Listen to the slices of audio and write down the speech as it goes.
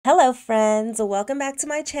Hello friends, welcome back to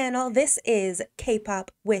my channel. This is K-pop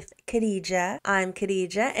with Khadija. I'm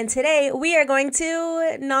Khadija and today we are going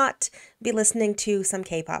to not be listening to some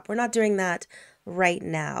K-pop. We're not doing that right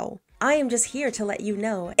now. I am just here to let you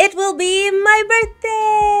know it will be my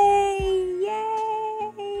birthday!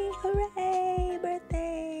 Yay! Hooray! Birthday!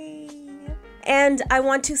 And I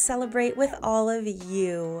want to celebrate with all of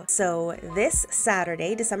you. So this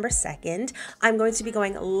Saturday, December 2nd, I'm going to be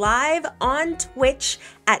going live on Twitch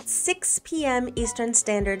at 6 p.m. Eastern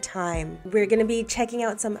Standard Time. We're going to be checking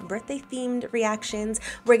out some birthday themed reactions.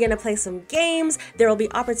 We're going to play some games. There will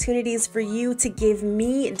be opportunities for you to give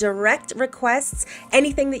me direct requests,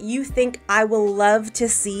 anything that you think I will love to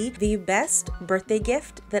see. The best birthday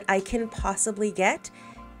gift that I can possibly get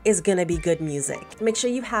is gonna be good music. Make sure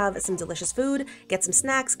you have some delicious food, get some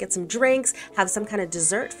snacks, get some drinks, have some kind of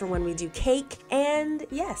dessert for when we do cake. And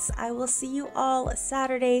yes, I will see you all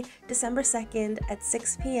Saturday, December 2nd at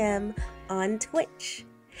 6 p.m. on Twitch.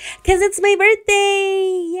 Cause it's my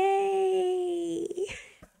birthday! Yay!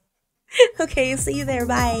 Okay, see you there,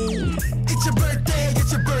 bye! It's your birthday,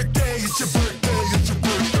 it's your birthday, it's your birthday, it's your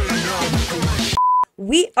birthday.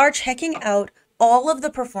 We are checking out all of the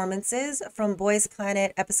performances from Boys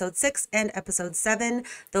Planet episode 6 and episode 7.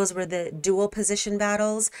 Those were the dual position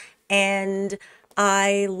battles and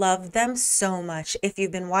I love them so much. If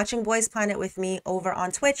you've been watching Boys Planet with me over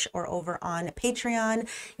on Twitch or over on Patreon,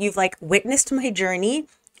 you've like witnessed my journey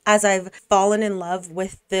as I've fallen in love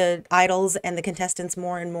with the idols and the contestants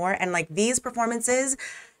more and more. And like these performances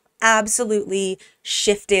absolutely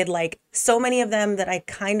shifted like so many of them that I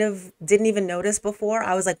kind of didn't even notice before.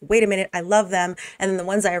 I was like, wait a minute, I love them. And then the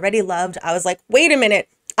ones I already loved, I was like, wait a minute,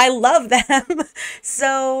 I love them.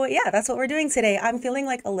 So yeah, that's what we're doing today. I'm feeling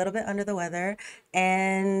like a little bit under the weather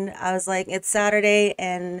and I was like, it's Saturday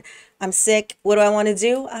and I'm sick. What do I want to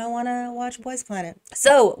do? I want to watch Boys Planet.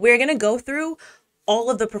 So we're going to go through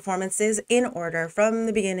all of the performances in order from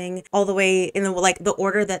the beginning all the way in the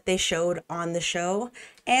order that they showed on the show,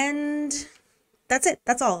 and that's it.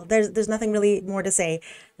 That's all. There's nothing really more to say.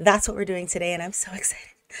 That's what we're doing today and I'm so excited.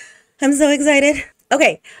 I'm so excited.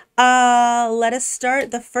 Okay, let us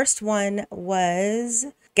start. The first one was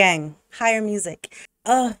Gang, Higher Music.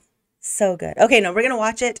 Oh, so good. Okay, no, we're gonna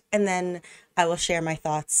watch it and then I will share my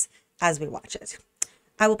thoughts as we watch it.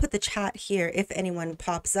 I will put the chat here if anyone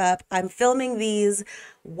pops up. I'm filming these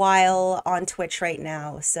while on Twitch right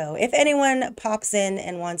now. So if anyone pops in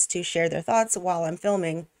and wants to share their thoughts while I'm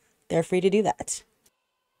filming, they're free to do that.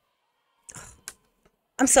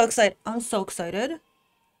 I'm so excited. I'm so excited.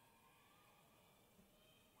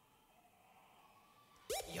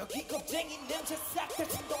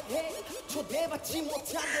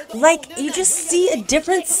 Like, you just see a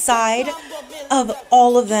different side of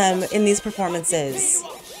all of them in these performances.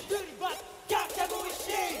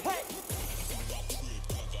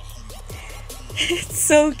 It's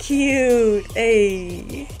so cute.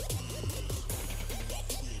 Hey.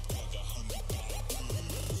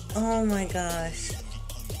 Oh my gosh.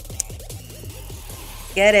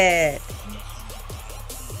 Get it.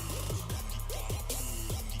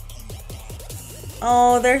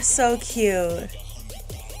 Oh, they're so cute.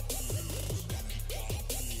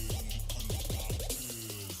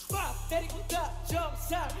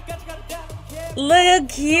 Look how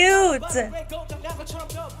cute.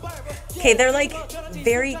 Okay, they're like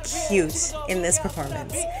very cute in this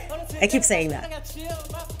performance. I keep saying that.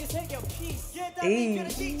 Hey.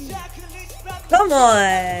 Come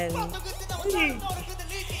on.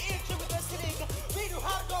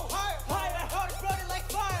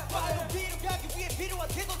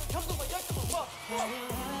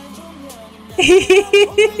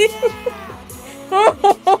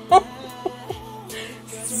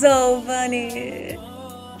 So funny.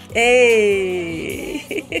 Hey.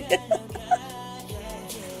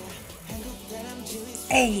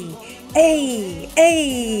 Hey, hey,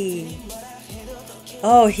 hey.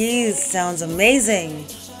 Oh, he sounds amazing.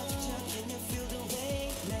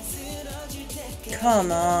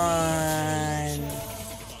 Come on.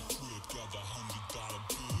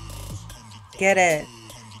 Get it.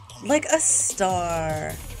 Like a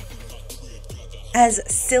star. As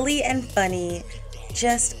silly and funny,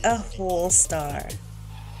 just a whole star.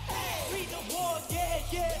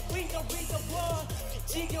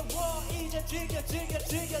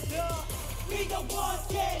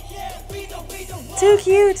 Too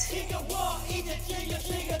cute.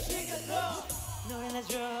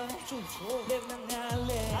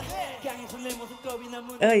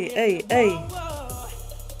 Hey, hey, hey.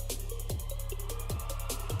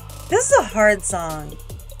 This is a hard song.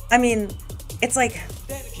 I mean, it's like,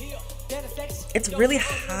 it's really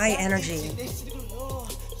high energy.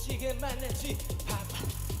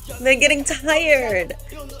 They're getting tired.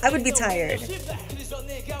 I would be tired.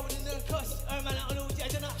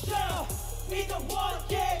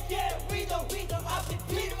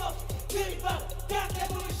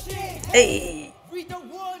 Hey.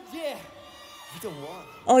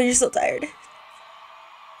 Oh, you're so tired.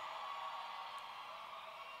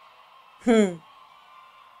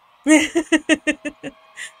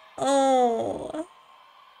 Oh.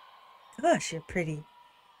 Gosh, you're pretty.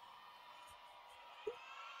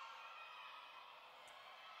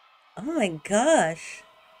 Oh my gosh.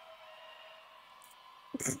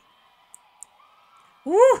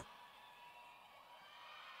 Woo.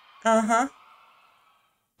 Uh-huh.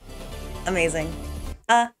 Amazing.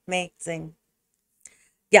 Amazing.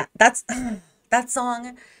 Yeah, that's that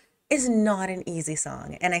song is not an easy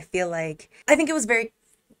song. And I think it was very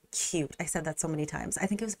cute. I said that so many times. I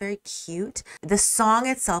think it was very cute. The song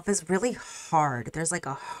itself is really hard. There's like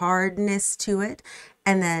a hardness to it.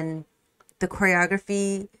 And then the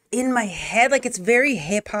choreography in my head, like it's very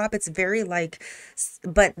hip hop. It's very like,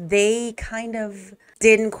 but they kind of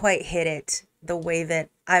didn't quite hit it the way that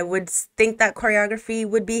I would think that choreography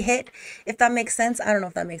would be hit, if that makes sense. I don't know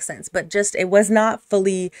if that makes sense, but just it was not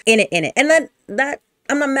fully in it. And that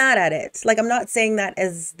I'm not mad at it. Like, I'm not saying that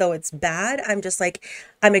as though it's bad. I'm just like,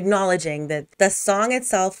 I'm acknowledging that the song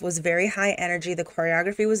itself was very high energy. The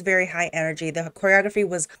choreography was very high energy. The choreography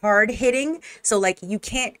was hard hitting. So like, you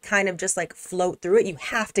can't kind of just like float through it. You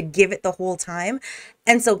have to give it the whole time.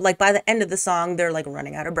 And so like by the end of the song, they're like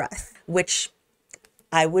running out of breath, which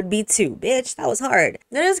I would be too, bitch. That was hard.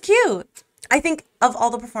 It was cute. I think of all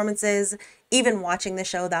the performances, even watching the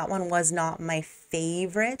show, that one was not my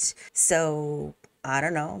favorite. So I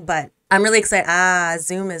don't know, but I'm really excited.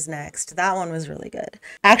 Zoom is next. That one was really good.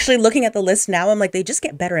 Actually, looking at the list now, I'm like, they just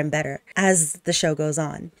get better and better as the show goes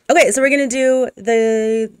on. Okay, so we're going to do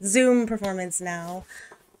the Zoom performance now.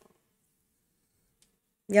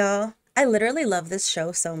 Y'all, I literally love this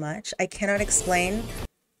show so much. I cannot explain.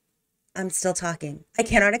 I'm still talking. I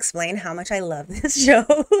cannot explain how much I love this show.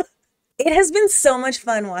 It has been so much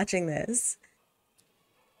fun watching this.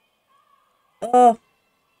 Oh.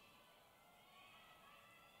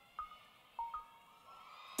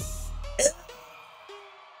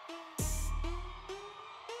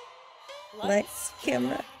 Lights,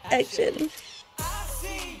 camera, action.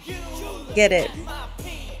 Get it.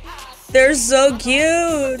 They're so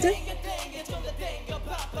cute.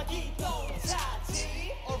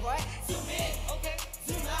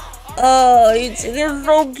 Oh, they're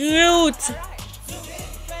so cute.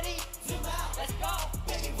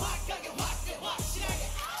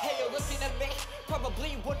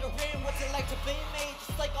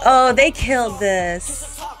 Oh, they killed this.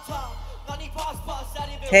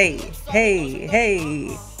 Hey, hey,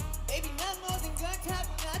 hey.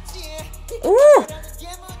 Ooh!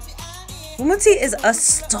 Umuti is a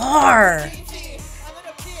star.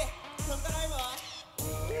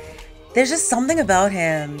 There's just something about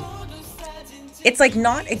him. It's like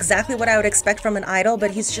not exactly what I would expect from an idol,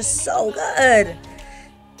 but he's just so good.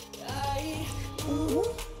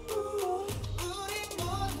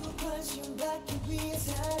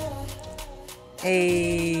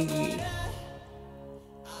 Hey.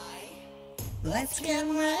 Lights,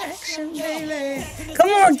 camera, action, baby. Come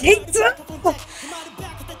on, Killa.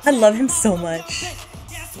 I love him so much.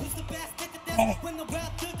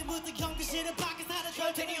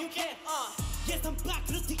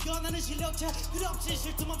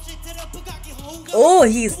 Oh,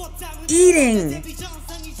 he's eating.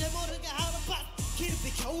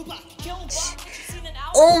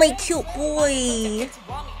 Oh, my cute boy.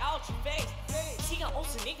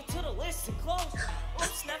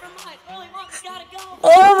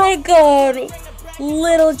 Oh my god.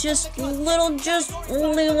 Little just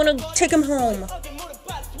only want to take him home.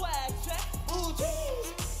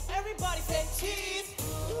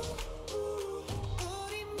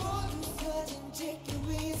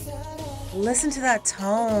 Listen to that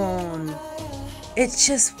tone. It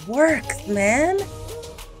just works, man.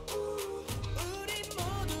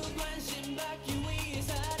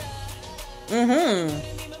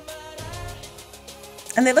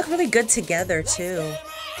 And they look really good together too.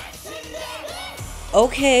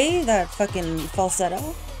 Okay, that fucking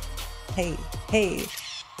falsetto. Hey, hey.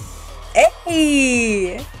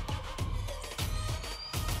 Hey!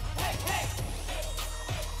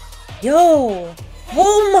 Yo!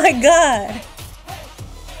 Oh my god!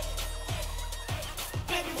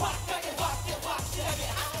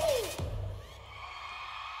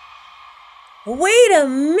 Wait a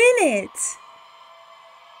minute!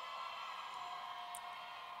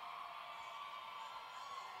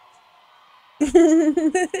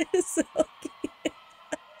 This is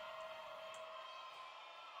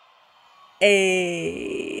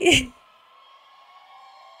A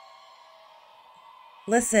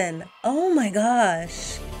listen, oh my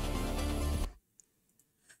gosh.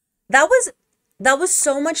 That was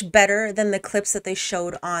so much better than the clips that they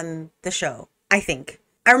showed on the show, I think.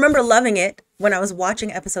 I remember loving it when I was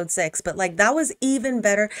watching episode 6, but like that was even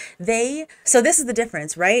better. So this is the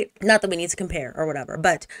difference, right? Not that we need to compare or whatever,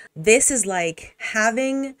 but this is like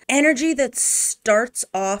having energy that starts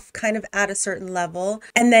off kind of at a certain level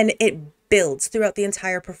and then it builds throughout the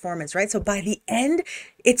entire performance, right? So by the end,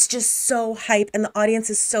 it's just so hype and the audience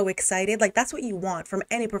is so excited. Like that's what you want from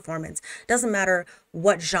any performance. Doesn't matter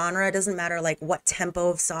what genre, doesn't matter like what tempo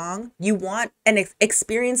of song. You want an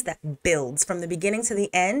experience that builds from the beginning to the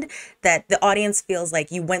end, that the audience feels like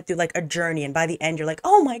you went through like a journey and by the end you're like,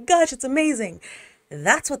 oh my gosh, it's amazing.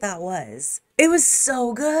 That's what that was. It was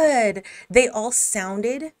so good. They all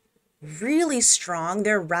sounded really strong.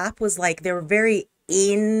 Their rap was like, they were very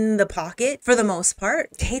in the pocket for the most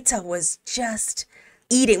part. Keita was just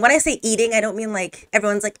eating. When I say eating, I don't mean like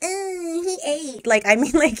everyone's like, he ate. Like I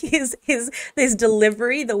mean like his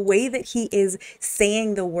delivery, the way that he is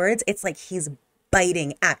saying the words, it's like he's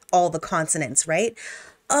biting at all the consonants, right?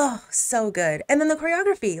 Oh, so good. And then the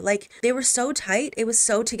choreography, like they were so tight, it was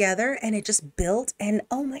so together and it just built and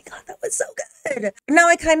oh my God, that was so good. Now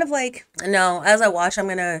I kind of like, no, as I watch, I'm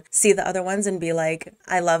gonna see the other ones and be like,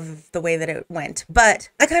 I love the way that it went. But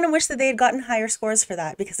I kind of wish that they had gotten higher scores for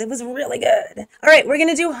that because it was really good. All right, we're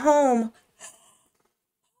gonna do home.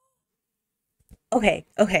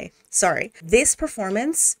 Okay, sorry. This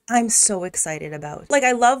performance, I'm so excited about. Like,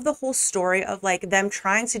 I love the whole story of like them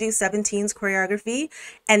trying to do 17's choreography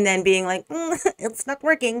and then being like, it's not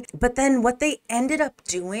working. But then what they ended up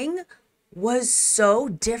doing was so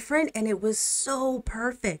different and it was so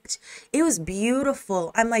perfect. It was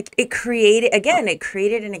beautiful. I'm like, it created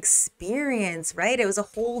an experience, right? It was a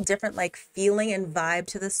whole different like feeling and vibe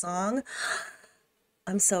to the song.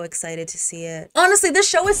 I'm so excited to see it. Honestly, this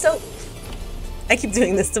show is so... I keep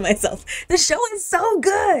doing this to myself. The show is so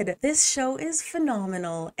good. This show is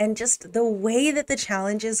phenomenal. And just the way that the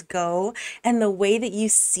challenges go and the way that you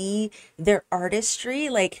see their artistry,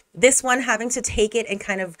 like this one having to take it and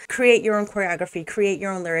kind of create your own choreography, create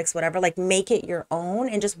your own lyrics, whatever, like make it your own.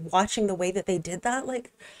 And just watching the way that they did that,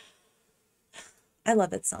 like, I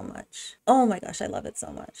love it so much. Oh my gosh, I love it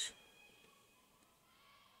so much.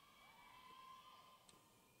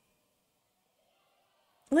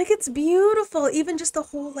 Like it's beautiful, even just the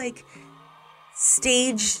whole like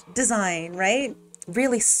stage design, right?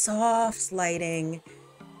 Really soft lighting.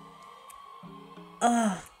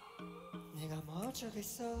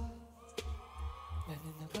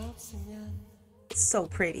 So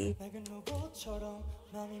pretty.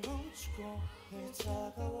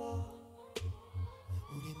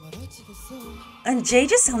 And Jay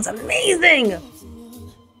just sounds amazing.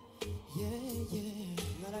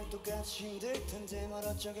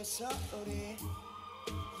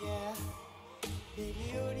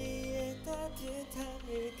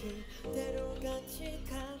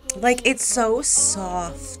 Like it's so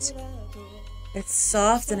soft. It's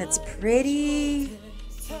soft and it's pretty.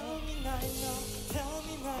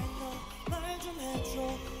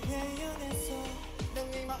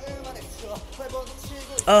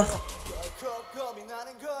 Oh.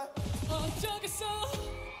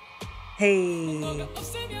 Hey.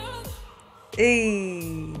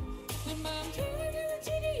 Hey.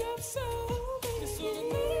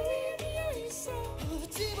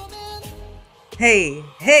 Hey,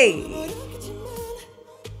 hey.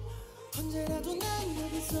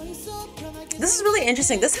 This is really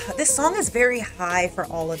interesting. This song is very high for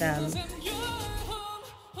all of them.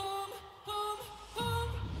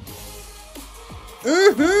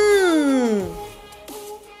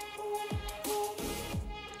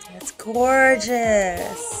 It's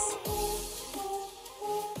gorgeous.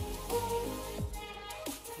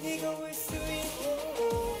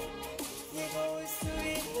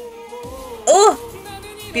 Oh,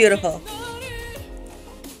 beautiful.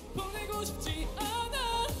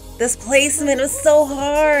 This placement was so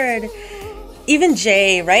hard. Even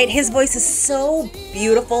Jay, right? His voice is so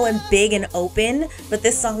beautiful and big and open, but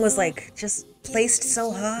this song was like just placed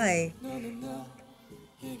so high.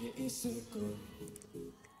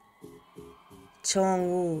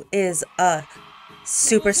 Jungwoo is a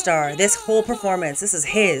superstar. This whole performance, this is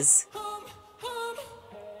his.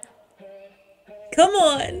 Come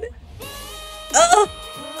on. Oh,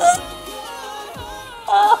 oh,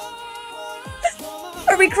 oh.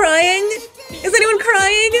 Are we crying? Is anyone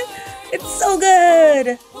crying? It's so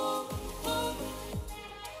good.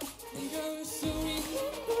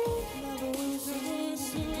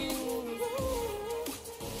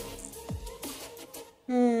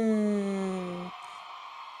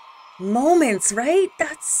 moments, right?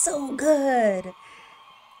 That's so good.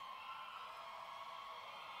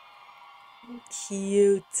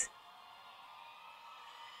 Cute.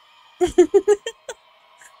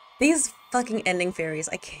 These fucking ending fairies,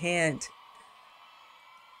 I can't.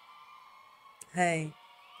 Hey,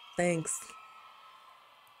 thanks.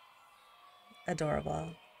 Adorable.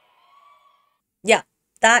 Yeah,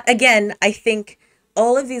 that again, I think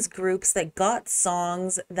all of these groups that got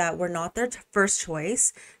songs that were not their first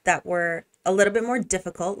choice, that were a little bit more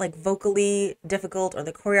difficult, like vocally difficult, or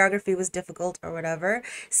the choreography was difficult or whatever,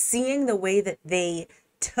 seeing the way that they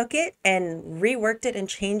took it and reworked it and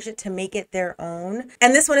changed it to make it their own.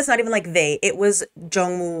 And this one is not even like they, it was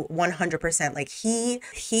Jungwoo 100%. Like he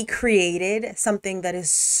created something that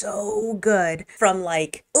is so good from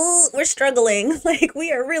like, oh, we're struggling, like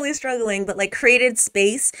we are really struggling, but like created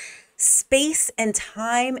space and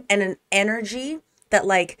time and an energy that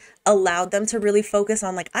like allowed them to really focus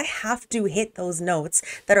on like, I have to hit those notes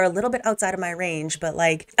that are a little bit outside of my range, but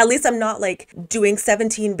like at least I'm not like doing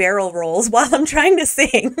 17 barrel rolls while I'm trying to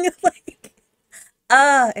sing. Like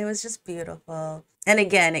it was just beautiful. And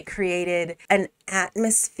again, it created an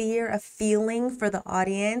atmosphere, a feeling for the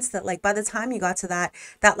audience that like by the time you got to that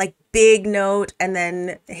like big note and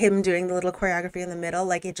then him doing the little choreography in the middle,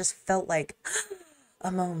 like it just felt like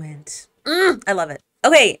a moment. I love it.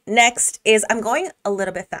 Okay, next is I'm going a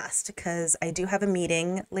little bit fast because I do have a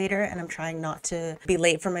meeting later and I'm trying not to be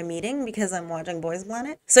late for my meeting because I'm watching Boys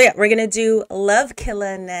Planet. So yeah, we're gonna do Love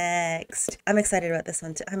Killa next. I'm excited about this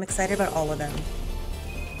one too. I'm excited about all of them.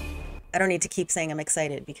 I don't need to keep saying I'm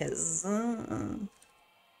excited because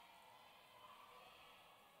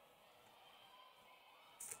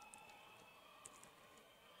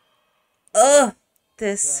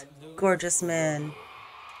this gorgeous man.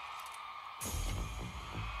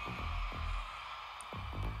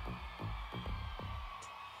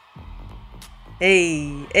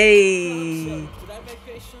 Hey, hey.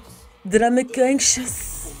 Did I make you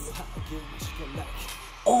anxious?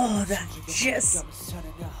 Oh, that just.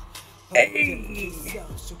 Hey.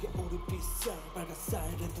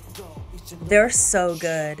 They're so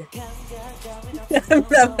good. I'm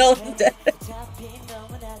not dead.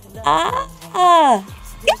 Ah.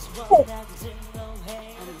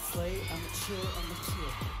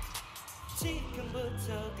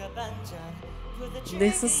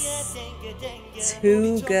 This is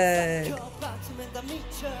too good.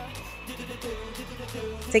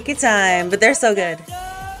 Take your time, but they're so good.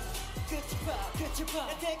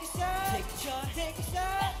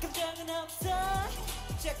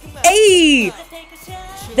 Hey!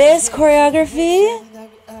 This choreography?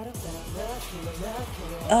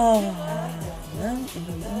 Oh.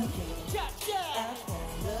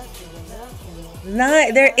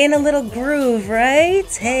 Not, they're in a little groove,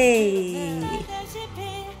 right? Hey.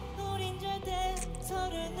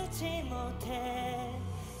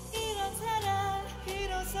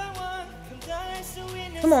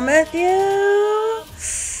 Come on, Matthew.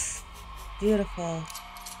 Beautiful.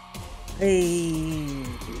 Hey.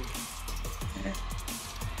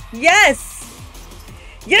 Yes.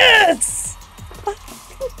 Yes.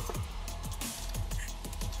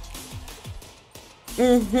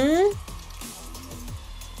 Mm-hmm.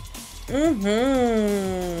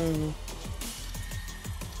 Mm-hmm.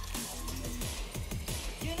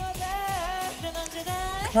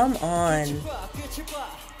 Come on.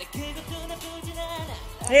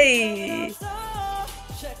 Hey.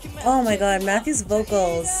 Oh my god, Matthew's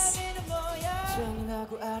vocals.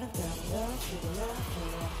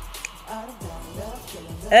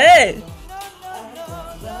 Hey.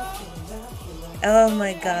 Oh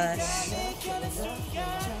my gosh.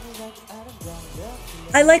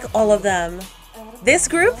 I like all of them. This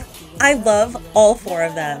group, I love all four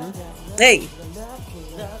of them. Hey.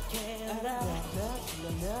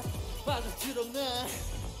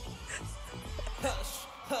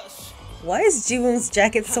 Why is Jiwoong's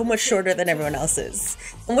jacket so much shorter than everyone else's?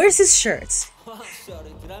 And where's his shirt?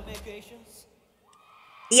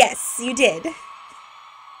 Yes, you did.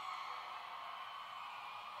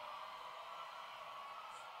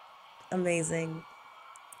 Amazing.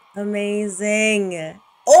 Amazing.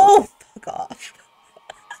 Oh, fuck off.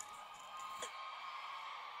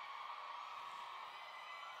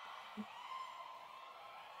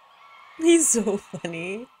 He's so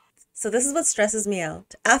funny. So this is what stresses me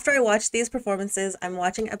out. After I watch these performances, I'm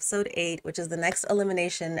watching episode 8, which is the next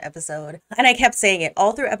elimination episode. And I kept saying it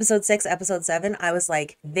all through episode 6, episode 7. I was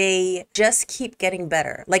like, they just keep getting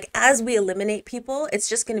better. Like as we eliminate people, it's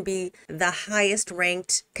just going to be the highest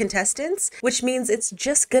ranked contestants, which means it's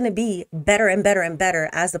just going to be better and better and better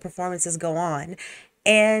as the performances go on.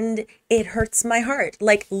 and it hurts my heart.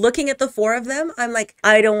 Like, looking at the four of them, I'm like,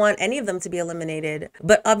 I don't want any of them to be eliminated.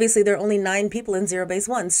 But obviously there are only 9 people in Zero Base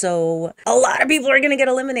 1, so a lot of people are gonna get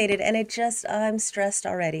eliminated, and it just, I'm stressed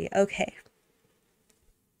already. Okay.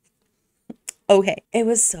 Okay, it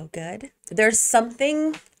was so good. There's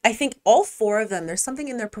something, I think all 4 of them, there's something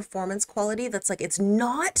in their performance quality that's like, it's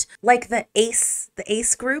not like the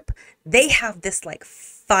ace group. They have this like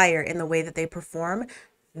fire in the way that they perform.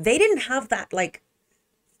 They didn't have that like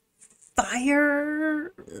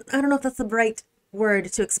fire. I don't know if that's the right word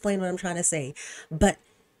to explain what I'm trying to say, but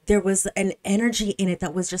there was an energy in it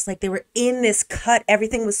that was just like, they were in this cut.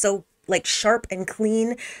 Everything was so like sharp and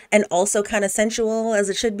clean and also kind of sensual as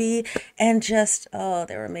it should be, and just, oh,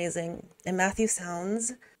 they were amazing. And Matthew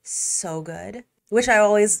sounds so good, which I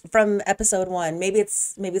always, from episode 1, maybe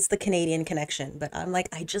it's the Canadian connection, but I'm like,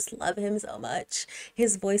 I just love him so much.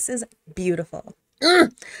 His voice is beautiful.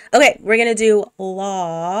 Okay, we're gonna do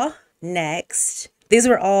Law next. These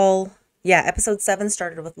were all, yeah, episode 7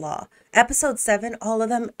 started with Law. Episode 7, all of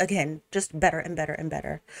them, again, just better and better and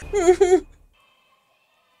better.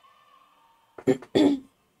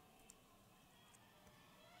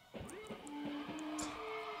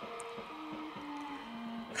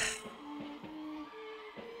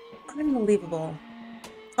 Unbelievable.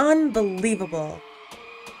 Unbelievable.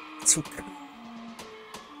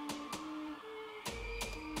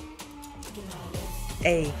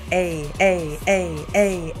 A.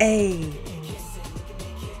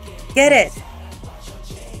 Get it.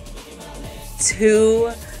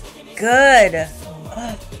 Too good.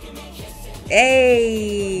 Oh.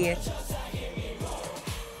 Hey,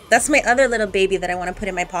 that's my other little baby that I want to put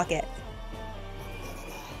in my pocket.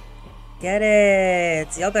 Get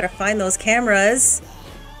it. Y'all better find those cameras.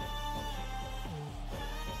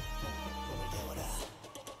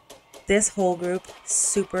 This whole group,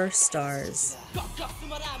 superstars.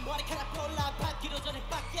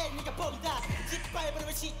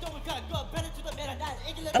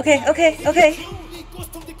 Okay.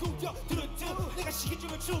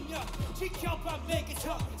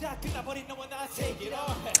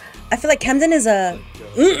 I feel like Camden is a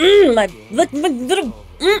my little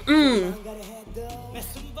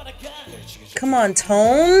Come on,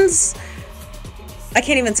 Tones. I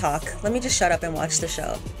can't even talk. Let me just shut up and watch the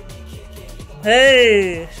show.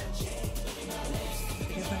 Hey.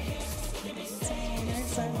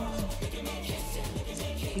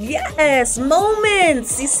 Yes,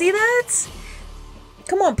 moments. You see that?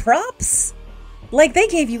 Come on, props. Like, they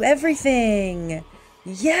gave you everything.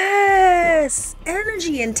 Yes,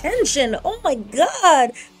 energy and tension. Oh my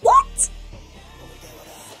god. What?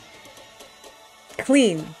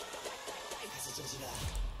 Clean.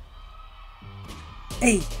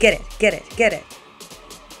 Hey, get it.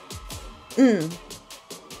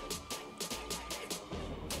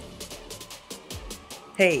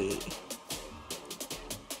 Hey.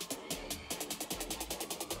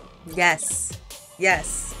 Yes.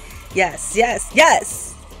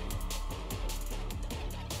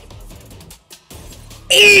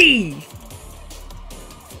 E.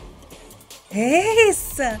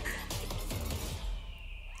 Yes.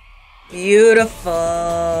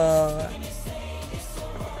 Beautiful.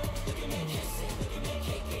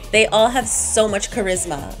 They all have so much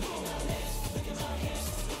charisma.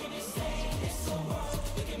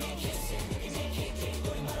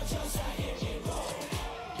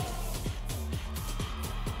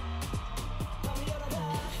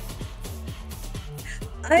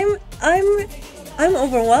 I'm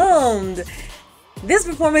overwhelmed. This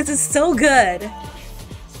performance is so good.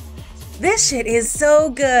 This shit is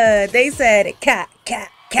so good. They said cat.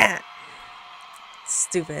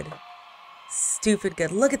 Stupid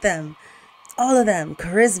good. Look at them. All of them.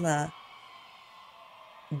 Charisma.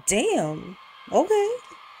 Damn. Okay.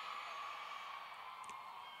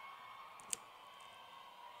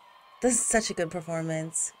 This is such a good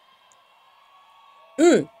performance.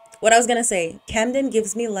 What I was gonna say, Camden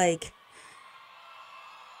gives me like,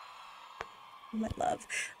 my love,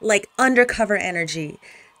 like undercover energy.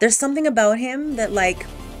 There's something about him that like,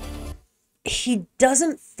 he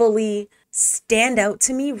doesn't fully stand out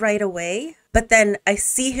to me right away, but then I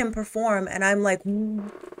see him perform and I'm like,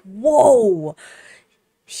 whoa,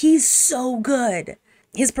 he's so good.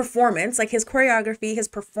 His performance, like his choreography, his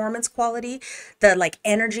performance quality, the like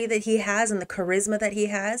energy that he has and the charisma that he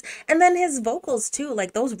has, and then his vocals too,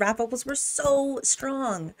 like those rap vocals were so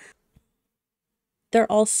strong.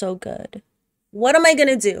 They're all so good. What am I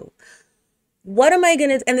gonna do?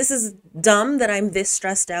 And this is dumb that I'm this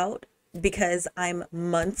stressed out because I'm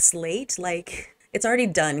months late. Like, it's already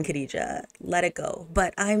done, Khadija. Let it go.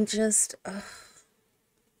 But I'm just,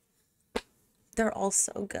 they're They're all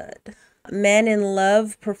so good. Men in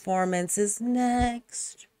Love performance is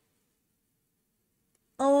next.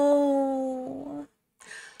 Oh.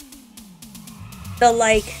 The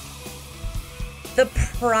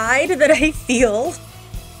pride that I feel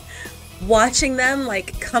watching them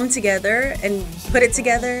like come together and put it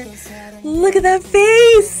together. Look at that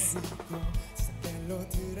face.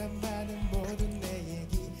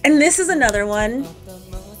 And this is another one.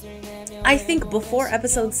 I think before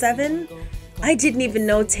episode 7, I didn't even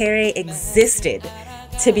know Terry existed,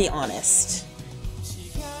 to be honest.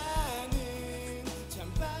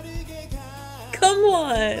 Come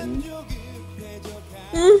on.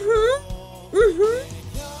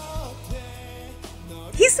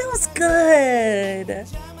 He sounds good.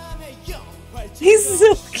 He's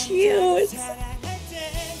so cute.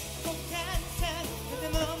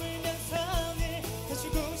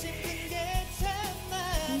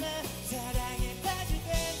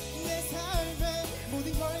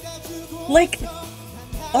 Like,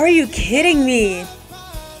 are you kidding me?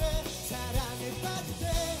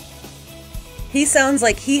 He sounds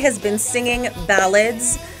like he has been singing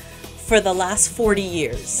ballads for the last 40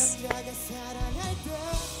 years.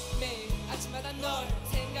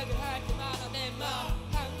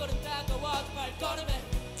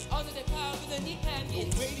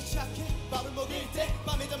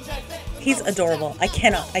 He's adorable. I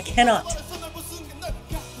cannot.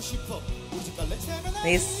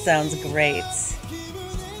 He sounds great.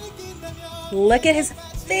 Look at his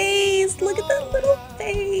face. Look at that little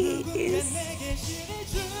face.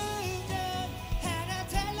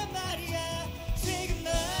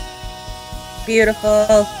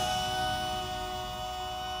 Beautiful.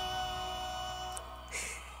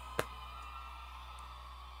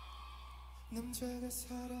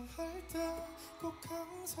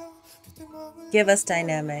 Give us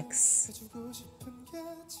dynamics.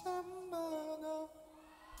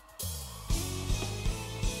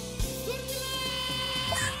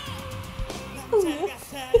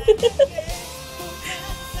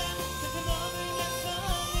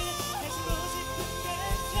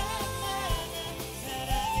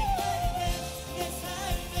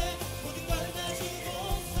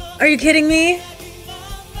 Are you kidding me?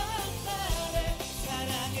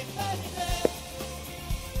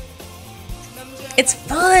 It's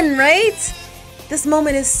fun, right? This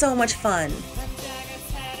moment is so much fun.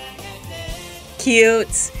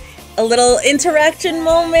 Cute. A little interaction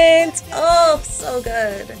moment. Oh, so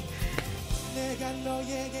good.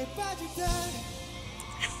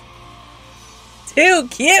 Too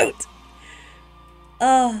cute.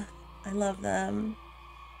 Oh, I love them.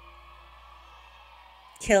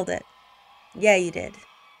 Killed it. Yeah, you did.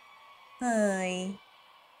 Hi.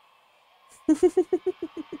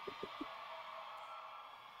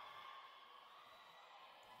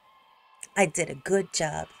 I did a good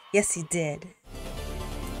job. Yes, you did.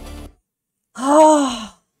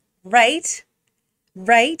 Oh, right?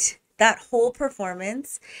 Right? That whole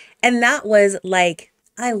performance. And that was like,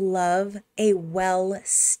 I love a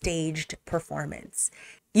well-staged performance.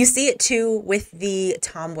 You see it too with the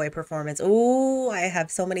Tomboy performance. Oh, I have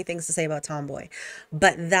so many things to say about Tomboy.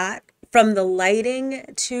 But that, from the lighting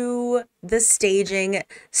to the staging,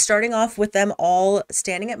 starting off with them all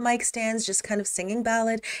standing at mic stands, just kind of singing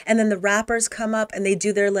ballad. And then the rappers come up and they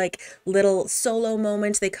do their like little solo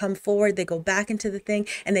moment. They come forward, they go back into the thing.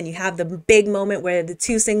 And then you have the big moment where the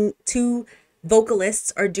two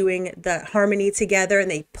vocalists are doing the harmony together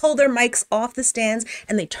and they pull their mics off the stands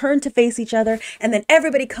and they turn to face each other, and then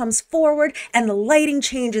everybody comes forward and the lighting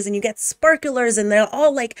changes and you get sparklers and they're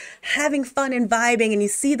all like having fun and vibing, and you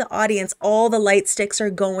see the audience, all the light sticks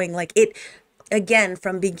are going like it again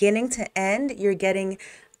from beginning to end. You're getting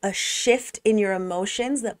a shift in your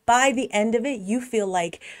emotions that by the end of it you feel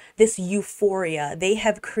like this euphoria. They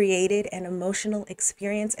have created an emotional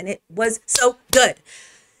experience and it was so good.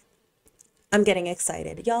 I'm getting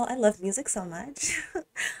excited. Y'all, I love music so much.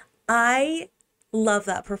 I love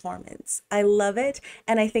that performance. I love it.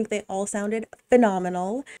 And I think they all sounded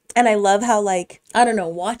phenomenal. And I love how, like, I don't know,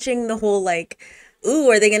 watching the whole, like,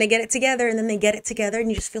 ooh, are they going to get it together? And then they get it together and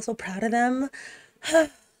you just feel so proud of them.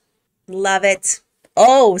 Love it.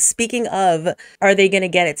 Oh, speaking of, are they going to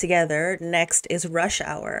get it together? Next is Rush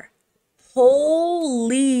Hour.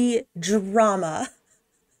 Holy drama.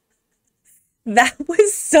 That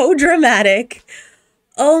was so dramatic.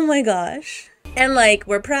 Oh my gosh. And like,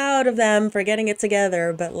 we're proud of them for getting it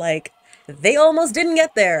together, but like, they almost didn't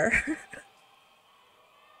get there.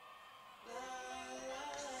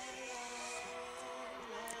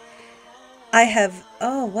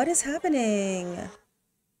 Oh, what is happening?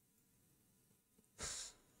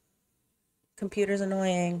 Computer's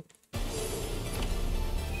annoying.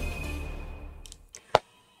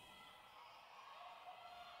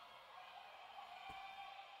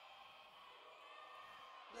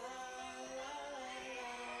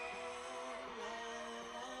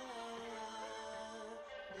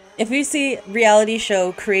 If we see reality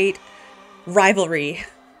show create rivalry,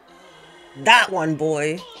 that one,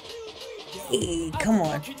 boy. Hey, come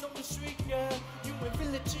on.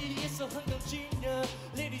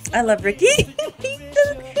 I love Ricky. He's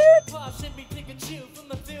so cute.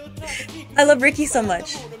 I love Ricky so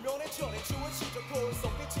much.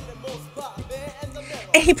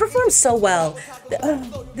 And he performs so well.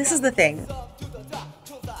 This is the thing.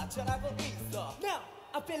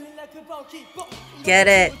 Get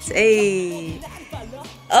it. Hey.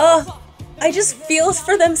 Oh, I just feel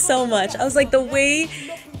for them so much. I was like, the way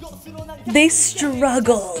they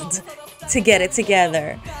struggled to get it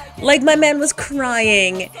together. Like, my man was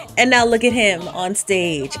crying, and now look at him on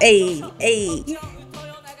stage. Hey, hey.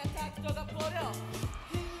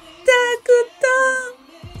 Takuta.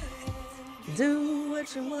 Do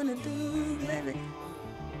what you wanna do, baby.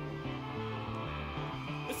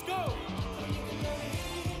 Let's go.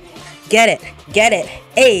 Get it, get it.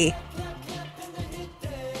 Hey.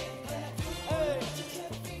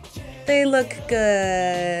 They look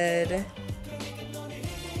good.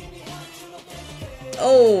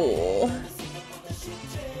 Oh.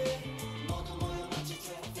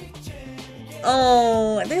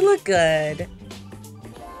 Oh, they look good.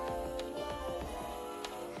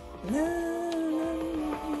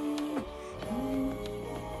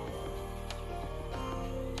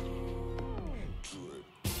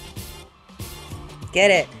 Get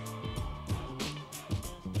it.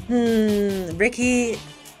 Ricky.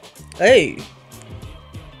 Hey.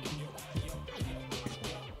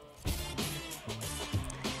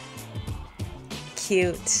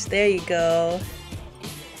 Cute. There you go.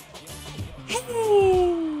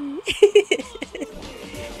 Hey.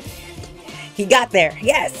 He got there.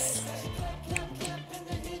 Yes.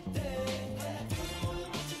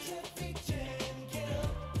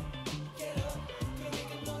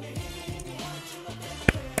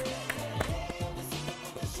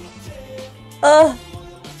 Oh.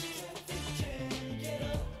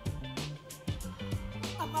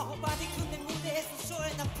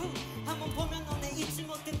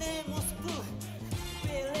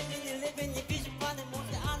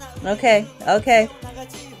 Okay, okay.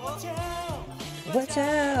 Watch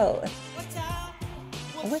out.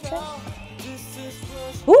 Watch out.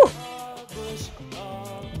 Woo!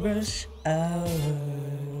 Rush hour.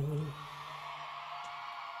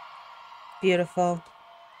 Beautiful.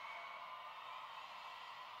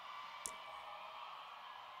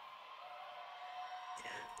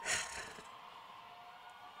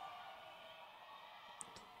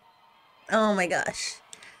 Oh my gosh.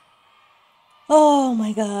 Oh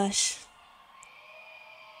my gosh.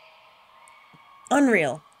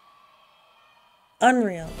 Unreal.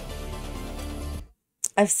 Unreal.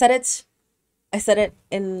 I said it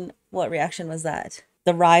in, what reaction was that?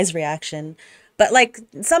 The Rise reaction. But like,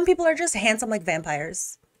 some people are just handsome like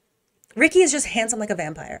vampires. Ricky is just handsome like a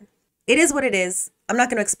vampire. It is what it is. I'm not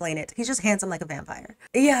going to explain it. He's just handsome like a vampire.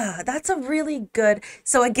 Yeah, that's a really good.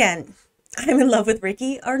 So again, I'm in love with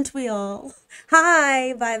Ricky, aren't we all?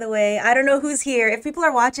 Hi, by the way. I don't know who's here. If people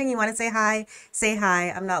are watching, you want to say hi, say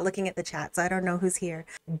hi. I'm not looking at the chat, so I don't know who's here.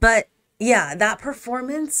 But yeah, that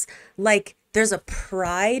performance, like, there's a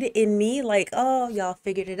pride in me, like, oh, y'all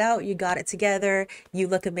figured it out. You got it together. You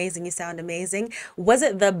look amazing. You sound amazing. Was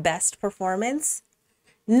it the best performance?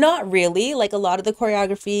 Not really. Like, a lot of the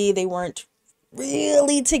choreography, they weren't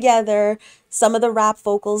really together. Some of the rap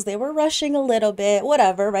vocals, they were rushing a little bit,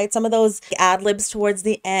 whatever, right? Some of those ad-libs towards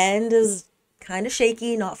the end is kind of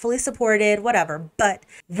shaky, not fully supported, whatever. But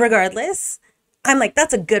regardless, I'm like,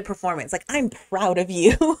 that's a good performance. Like, I'm proud of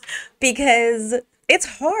you because it's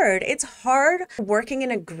hard. It's hard working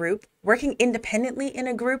in a group, working independently in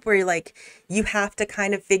a group where you're like, you have to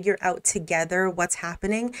kind of figure out together what's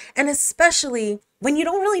happening. And especially when you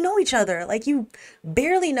don't really know each other, like you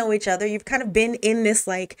barely know each other. You've kind of been in this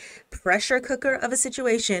like pressure cooker of a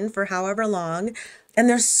situation for however long. And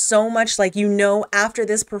there's so much like, you know, after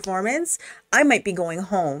this performance, I might be going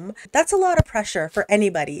home. That's a lot of pressure for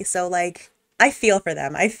anybody. So like, I feel for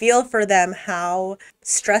them. I feel for them how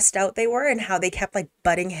stressed out they were and how they kept like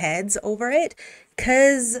butting heads over it.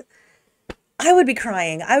 Cause I would be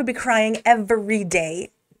crying. I would be crying every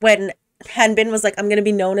day when Hanbin was like, I'm going to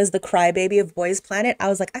be known as the crybaby of Boys Planet. I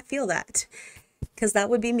was like, I feel that. Because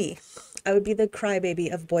that would be me. I would be the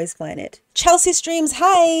crybaby of Boys Planet. Chelsea Streams,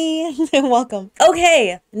 hi! Welcome.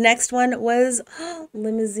 Okay, next one was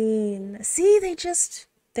Limousine. See,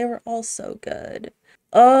 they were all so good.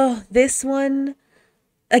 Oh, this one,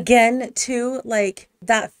 again, too, like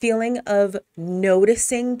that feeling of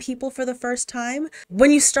noticing people for the first time.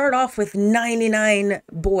 When you start off with 99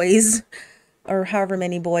 boys, or however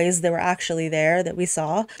many boys there were actually there that we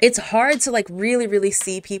saw. It's hard to like really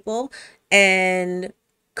see people. And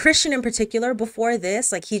Christian in particular, before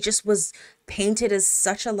this, like he just was painted as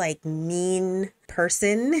such a like mean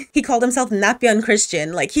person. He called himself Napyeon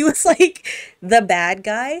Christian. Like he was like the bad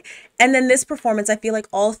guy. And then this performance, I feel like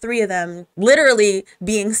all three of them literally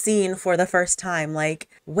being seen for the first time. Like,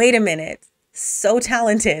 wait a minute. So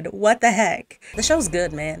talented. What the heck? The show's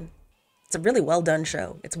good, man. It's a really well done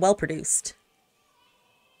show. It's well produced.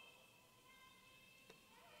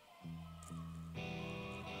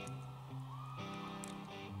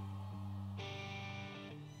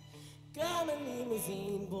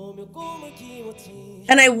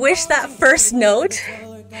 And I wish that first note,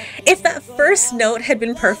 if that first note had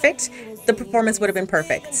been perfect, the performance would have been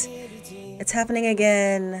perfect. It's happening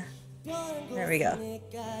again. There we go.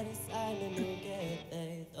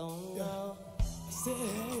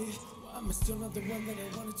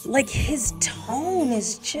 Like his tone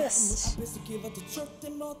is just,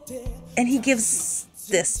 and he gives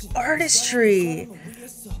this artistry.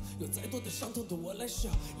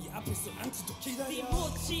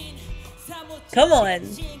 Come on.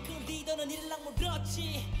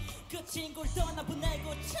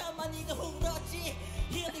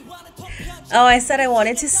 Oh, I said I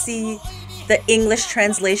wanted to see the English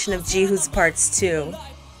translation of Jiho's parts too.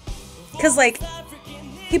 Because like,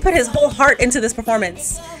 he put his whole heart into this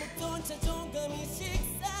performance.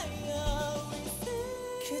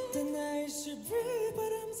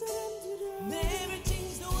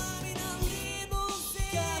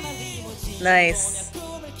 Nice.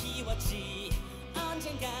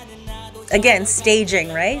 Again,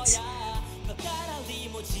 staging, right?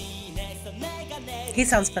 He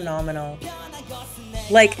sounds phenomenal.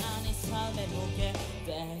 Like,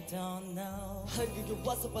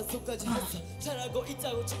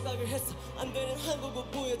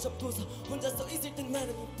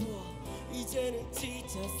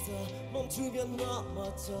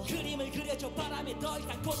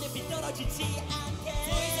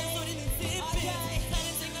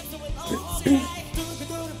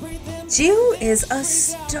 Jiho is a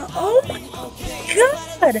star. Oh my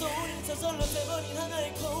god.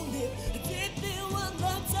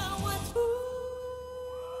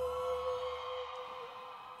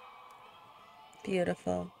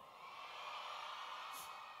 Beautiful.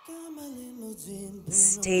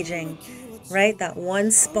 Staging, right? That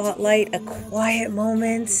one spotlight, a quiet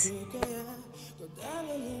moment.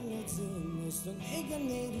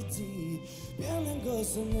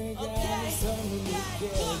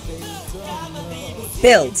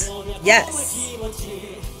 Build. Yes.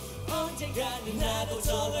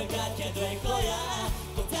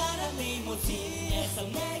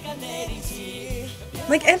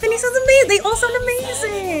 Like, Anthony sounds amazing. They all sound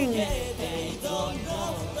amazing.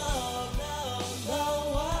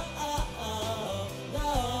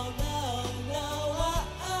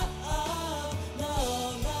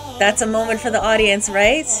 That's a moment for the audience,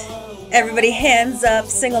 right? Everybody hands up,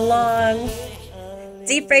 sing along.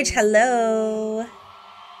 Deep Rage, hello.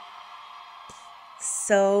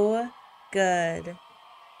 So good.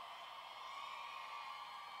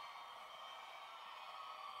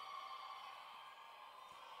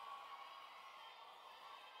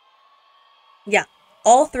 Yeah,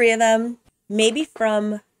 all three of them, maybe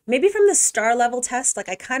from the star level test. Like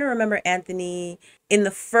I kind of remember Anthony in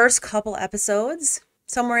the first couple episodes,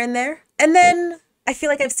 somewhere in there. And then I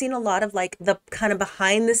feel like I've seen a lot of like the kind of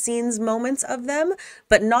behind the scenes moments of them,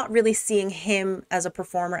 but not really seeing him as a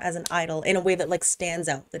performer, as an idol in a way that like stands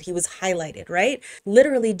out, that he was highlighted, right?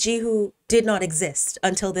 Literally, Jiho did not exist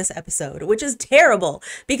until this episode, which is terrible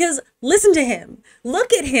because listen to him,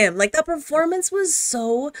 look at him. Like that performance was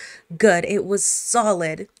so good. It was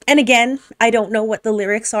solid. And again, I don't know what the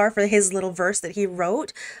lyrics are for his little verse that he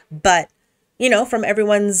wrote, but you know, from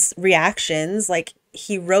everyone's reactions, like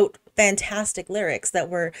he wrote fantastic lyrics that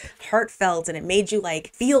were heartfelt and it made you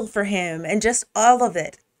like feel for him and just all of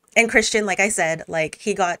it. And Christian, like I said, like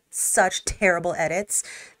he got such terrible edits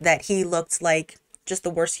that he looked like just the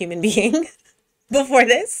worst human being before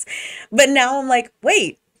this. But now I'm like,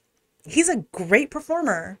 wait, he's a great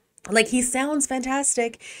performer. Like he sounds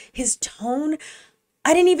fantastic. His tone,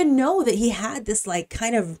 I didn't even know that he had this like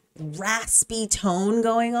kind of raspy tone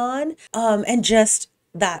going on. And just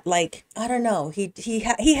that like, I don't know,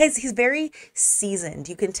 he's very seasoned.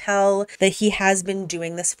 You can tell that he has been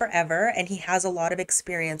doing this forever and he has a lot of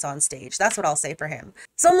experience on stage. That's what I'll say for him.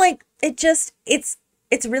 So I'm like, it's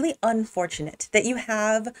really unfortunate that you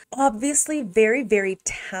have obviously very, very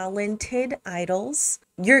talented idols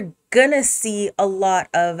you're gonna see a lot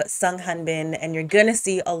of Sung Hanbin, and you're gonna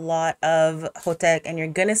see a lot of Hotek, and you're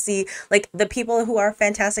gonna see like the people who are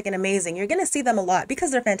fantastic and amazing. You're gonna see them a lot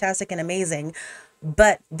because they're fantastic and amazing.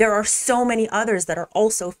 But there are so many others that are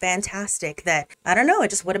also fantastic that, I don't know,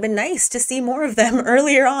 it just would have been nice to see more of them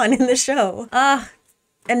earlier on in the show.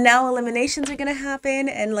 And now eliminations are gonna happen,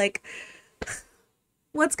 and like,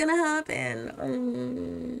 what's gonna happen?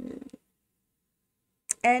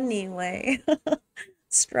 Anyway,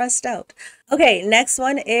 stressed out. Okay, next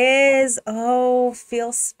one is, oh,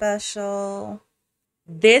 Feel Special.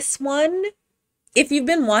 This one, if you've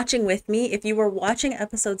been watching with me, if you were watching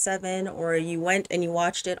episode 7 or you went and you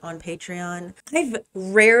watched it on Patreon, I've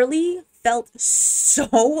rarely felt so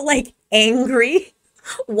like angry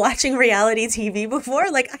watching reality TV before.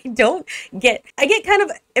 Like, I get kind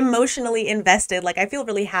of emotionally invested. Like, I feel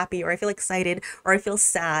really happy, or I feel excited, or I feel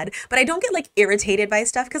sad, but I don't get like irritated by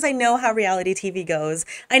stuff because I know how reality TV goes.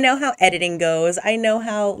 I know how editing goes. I know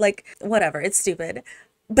how, like, whatever, it's stupid.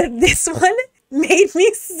 But this one made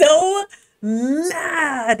me so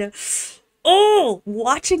mad. Oh,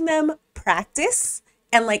 watching them practice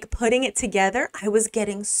and like putting it together, I was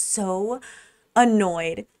getting so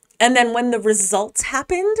annoyed. And then when the results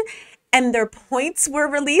happened and their points were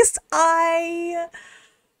released, I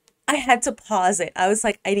had to pause it. I was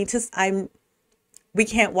like, we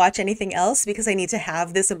can't watch anything else because I need to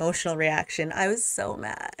have this emotional reaction. I was so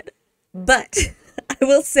mad. But I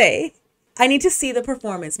will say, I need to see the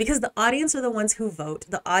performance because the audience are the ones who vote.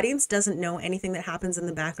 The audience doesn't know anything that happens in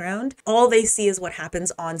the background. All they see is what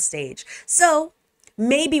happens on stage. So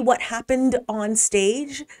maybe what happened on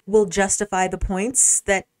stage will justify the points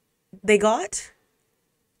that they got.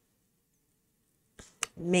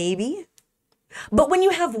 Maybe. But when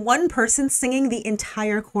you have one person singing the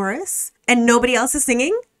entire chorus and nobody else is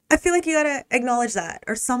singing, I feel like you gotta acknowledge that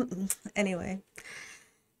or something. Anyway,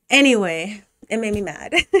 it made me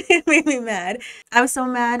mad. It made me mad. I was so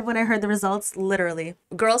mad when I heard the results, literally.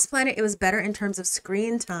 Girls Planet, it was better in terms of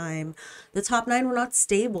screen time. The top 9 were not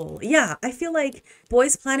stable. Yeah, I feel like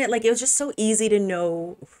Boys Planet, like, it was just so easy to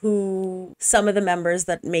know who some of the members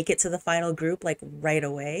that make it to the final group, like, right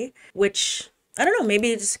away. Which, I don't know,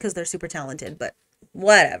 maybe just because they're super talented, but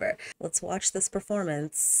whatever. Let's watch this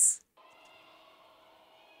performance.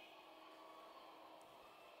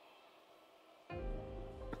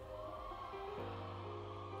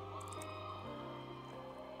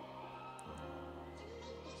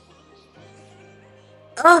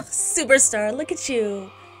 Oh, superstar, look at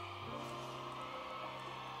you.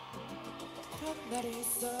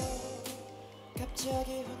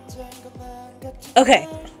 Okay,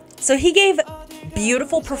 so he gave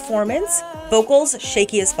beautiful performance, vocals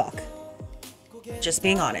shaky as fuck. Just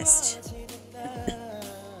being honest.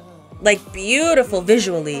 Like, beautiful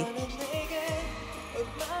visually.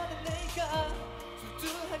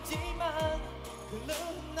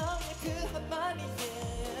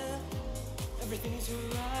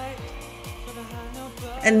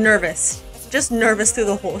 And nervous. Just nervous through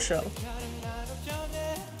the whole show.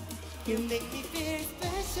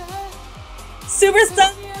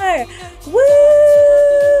 Superstar!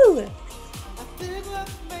 Woo!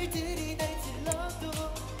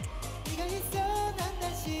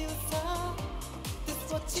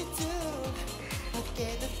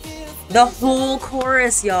 The whole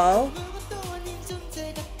chorus, y'all.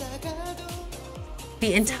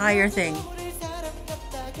 The entire thing.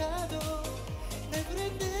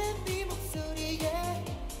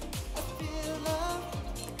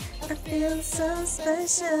 I feel so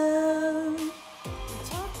special.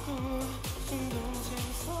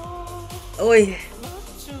 Oy.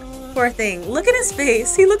 Poor thing. Look at his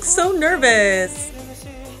face. He looks so nervous.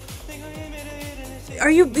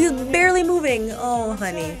 He's barely moving. Oh,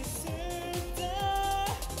 honey.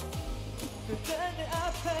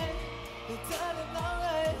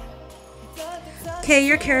 Okay,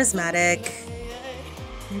 you're charismatic.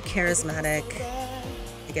 You're charismatic,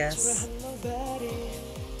 I guess.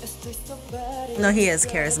 No, he is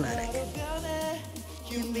charismatic.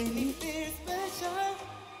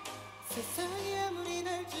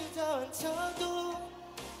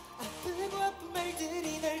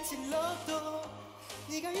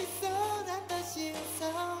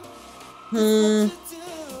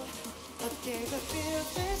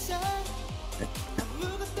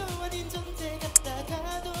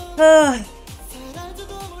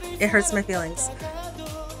 It hurts my feelings.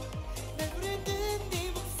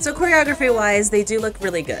 So choreography wise, they do look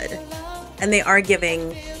really good. And they are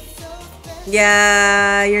giving,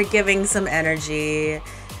 yeah, you're giving some energy.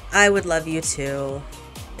 I would love you too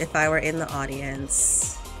if I were in the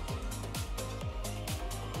audience.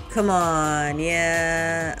 Come on,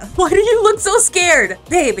 yeah. Why do you look so scared?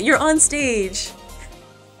 Babe, you're on stage.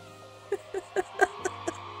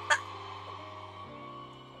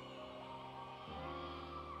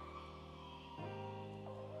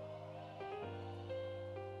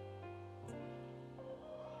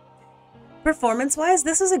 Performance-wise,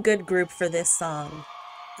 this was a good group for this song.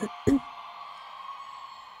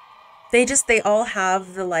 They all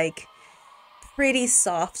have the like pretty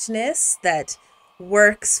softness that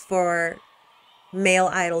works for male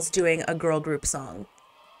idols doing a girl group song.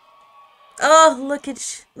 Oh, look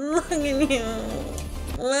at you.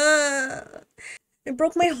 Ah. It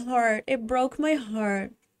broke my heart. It broke my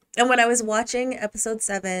heart. And when I was watching episode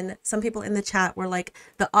 7, some people in the chat were like,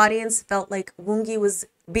 the audience felt like Woongi was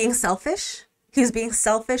being selfish. He was being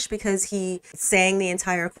selfish because he sang the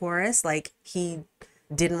entire chorus. Like, he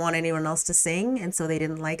didn't want anyone else to sing, and so they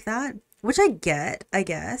didn't like that. Which I get, I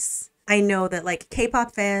guess. I know that like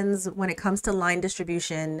K-pop fans, when it comes to line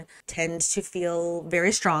distribution, tend to feel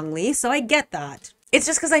very strongly. So I get that. It's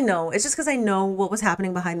just because I know. It's just because I know what was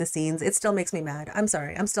happening behind the scenes. It still makes me mad. I'm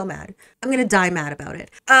sorry. I'm still mad. I'm gonna die mad about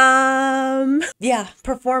it. Yeah,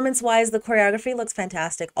 performance-wise, the choreography looks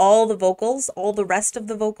fantastic. All the vocals, all the rest of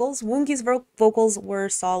the vocals, Woongi's vocals were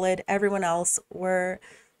solid. Everyone else were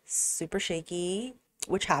super shaky,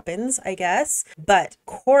 which happens, I guess. But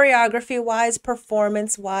choreography-wise,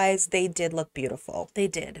 performance-wise, they did look beautiful. They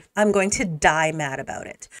did. I'm going to die mad about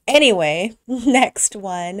it. Anyway, next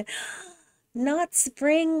one. Not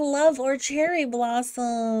Spring, Love, or Cherry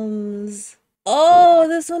Blossoms. Oh,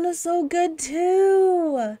 this one is so good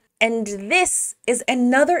too. And this is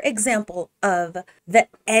another example of the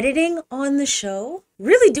editing on the show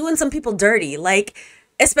really doing some people dirty. Like,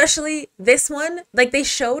 especially this one, like they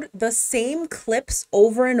showed the same clips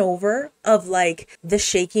over and over of like the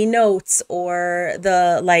shaky notes or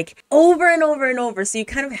the like over and over and over. So you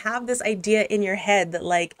kind of have this idea in your head that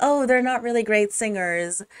like, oh, they're not really great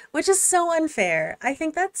singers, which is so unfair. I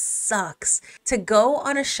think that sucks to go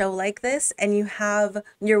on a show like this and you have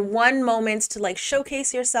your one moment to like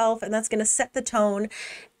showcase yourself and that's going to set the tone.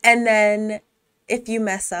 And then if you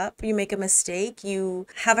mess up, you make a mistake, you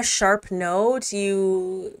have a sharp note,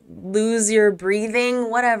 you lose your breathing,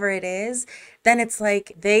 whatever it is, then it's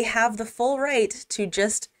like they have the full right to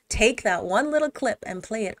just take that one little clip and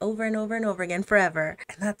play it over and over and over again forever.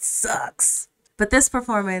 And that sucks. But this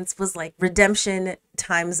performance was like redemption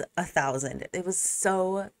times 1,000. It was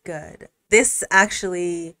so good. This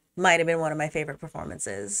actually might have been one of my favorite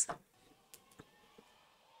performances.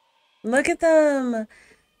 Look at them.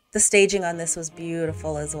 The staging on this was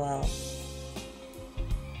beautiful as well.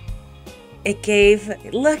 It gave,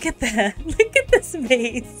 look at that, look at this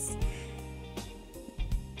face.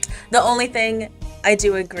 The only thing I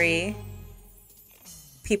do agree,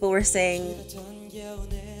 people were saying,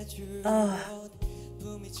 oh,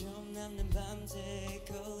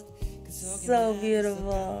 so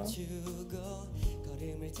beautiful.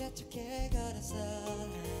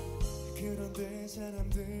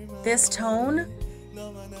 This tone,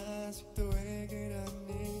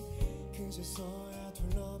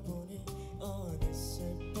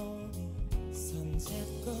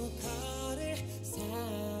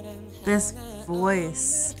 this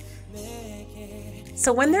voice.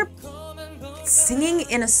 So when they're singing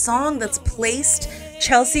in a song that's placed,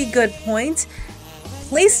 Chelsea, good point,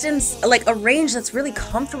 placed in like a range that's really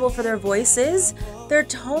comfortable for their voices, their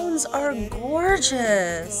tones are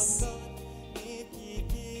gorgeous.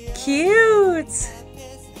 Cute.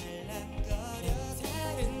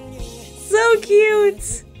 So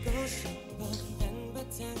cute.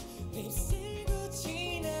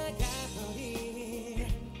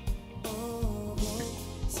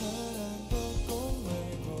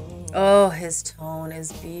 Oh, his tone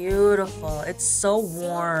is beautiful. It's so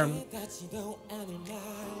warm.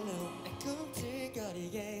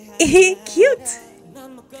 Cute.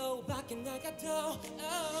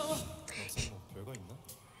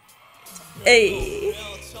 Hey.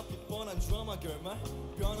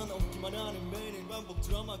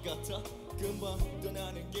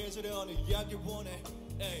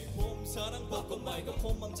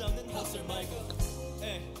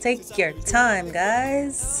 Take your time,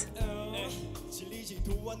 guys.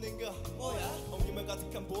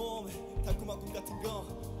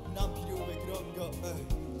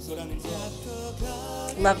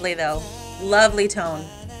 Lovely though. Lovely tone.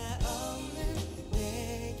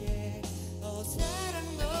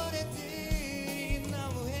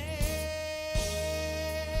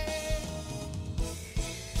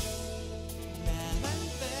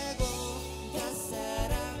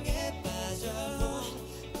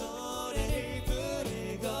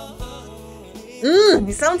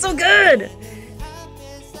 He sounds so good.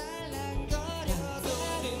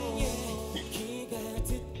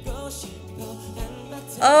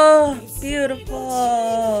 Oh,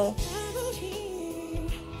 beautiful.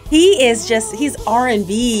 He is just, he's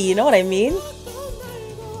R&B, you know what I mean?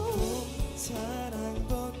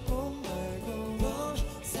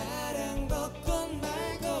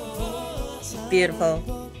 Beautiful.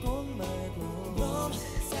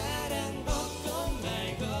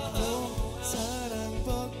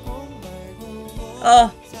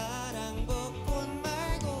 Oh.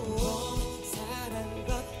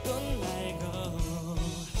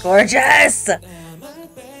 Gorgeous.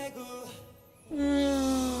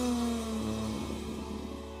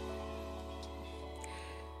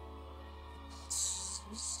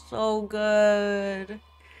 So good.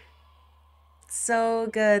 So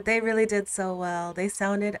good. They really did so well. They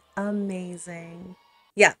sounded amazing.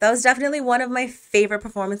 Yeah, that was definitely one of my favorite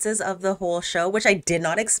performances of the whole show, which I did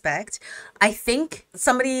not expect. I think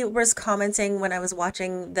somebody was commenting when I was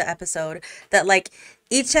watching the episode that like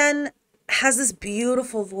I-DLE has this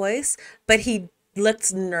beautiful voice, but he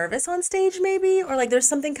looked nervous on stage maybe, or like there's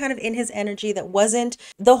something kind of in his energy that wasn't,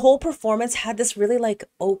 the whole performance had this really like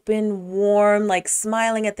open, warm, like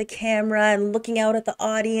smiling at the camera and looking out at the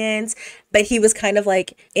audience, but he was kind of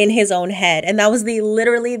like in his own head, and that was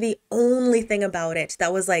literally the only thing about it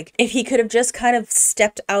that was like, if he could have just kind of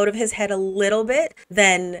stepped out of his head a little bit,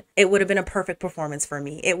 then it would have been a perfect performance for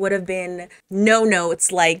me. It would have been no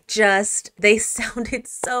notes, like just, they sounded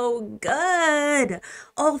so good.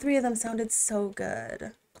 All three of them sounded so good.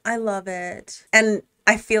 I love it. And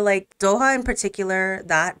I feel like Doha in particular,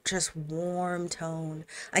 that just warm tone,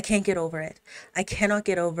 I can't get over it. I cannot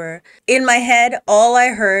get over. In my head, all I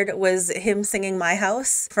heard was him singing My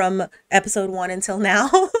House from episode 1 until now.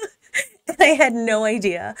 I had no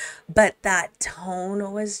idea, but that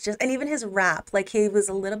tone was just, and even his rap, like he was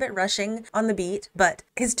a little bit rushing on the beat, but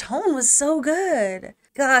his tone was so good.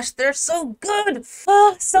 Gosh, they're so good.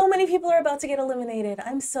 Oh, so many people are about to get eliminated.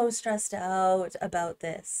 I'm so stressed out about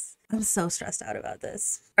this. I'm so stressed out about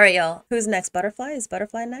this. All right, y'all. Who's next? Butterfly? Is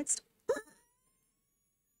Butterfly next?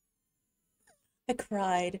 I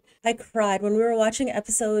cried. I cried. When we were watching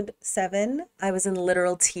episode 7, I was in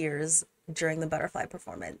literal tears during the Butterfly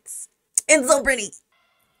performance. It's so pretty.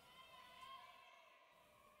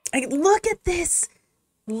 Look at this.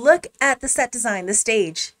 Look at the set design, the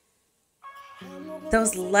stage.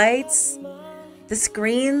 Those lights, the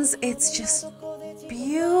screens, it's just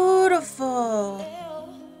beautiful.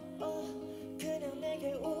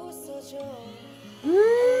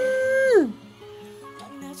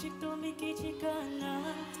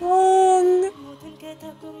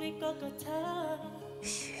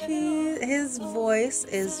 His voice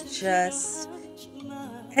is just,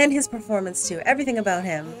 and his performance too, everything about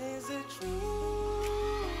him.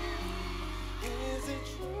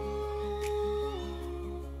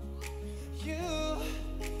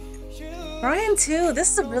 Brian too,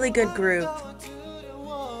 this is a really good group.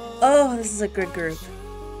 Oh, this is a good group.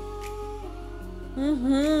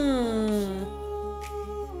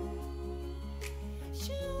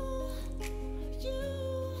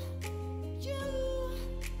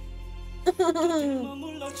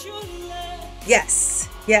 Yes,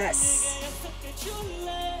 yes.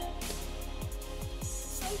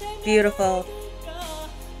 Beautiful.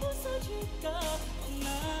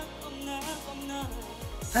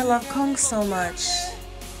 I love Kong so much.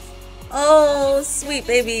 Oh, sweet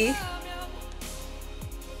baby.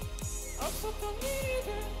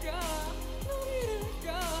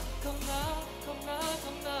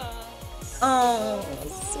 Oh,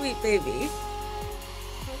 sweet baby.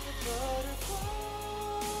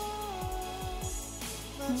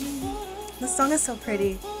 The song is so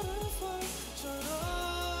pretty.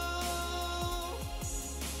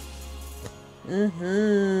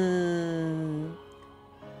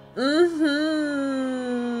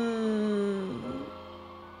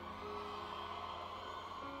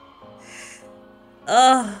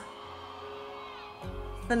 Oh,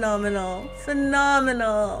 phenomenal,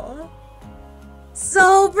 phenomenal.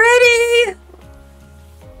 So pretty.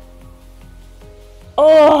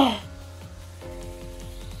 Oh.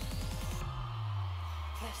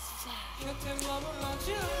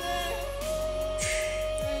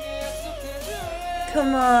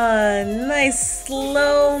 Come on, nice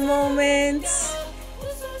slow moment.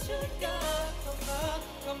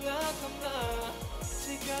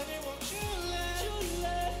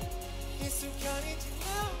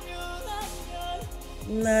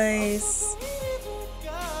 Nice.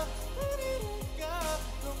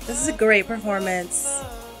 This is a great performance.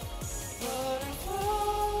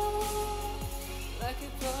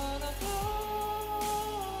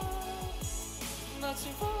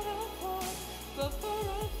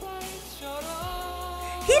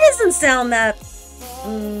 don't sound that.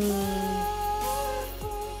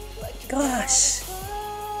 Gosh.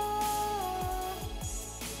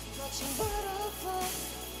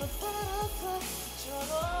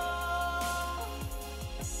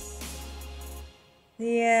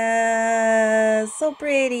 Yeah, so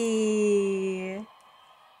pretty.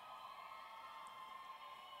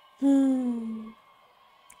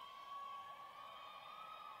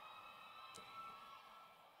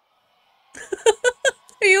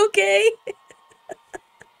 Are you okay?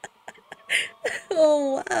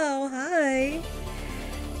 Oh, wow. Hi.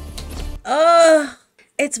 Oh,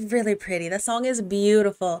 it's really pretty. The song is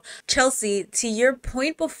beautiful. Chelsea, to your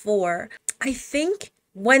point before, I think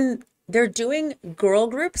when they're doing girl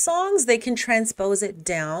group songs, they can transpose it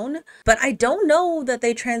down, but I don't know that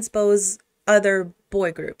they transpose other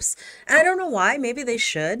boy groups. And I don't know why. Maybe they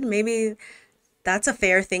should. Maybe that's a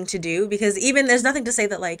fair thing to do, because even there's nothing to say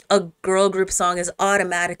that like a girl group song is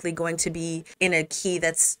automatically going to be in a key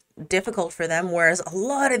that's difficult for them, whereas a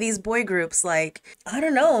lot of these boy groups, like, I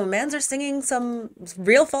don't know, mans are singing some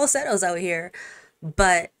real falsettos out here.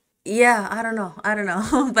 But yeah, I don't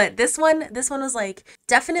know. But this one was like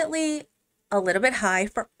definitely a little bit high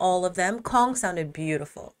for all of them. Kong sounded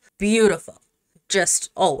beautiful, just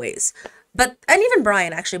always. But and even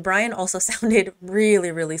Brian, actually, Brian also sounded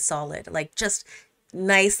really solid, like just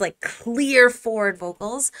nice, like clear forward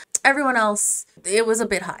vocals. Everyone else, it was a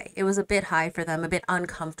bit high. It was a bit high for them, a bit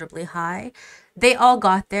uncomfortably high. They all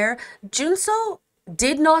got there. Junso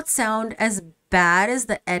did not sound as bad as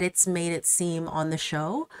the edits made it seem on the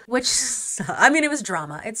show, which, I mean, it was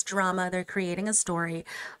drama. It's drama. They're creating a story.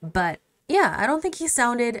 But yeah, I don't think he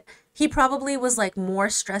sounded, he probably was like more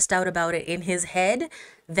stressed out about it in his head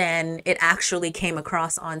than it actually came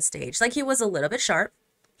across on stage. Like he was a little bit sharp.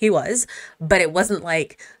 He was, but it wasn't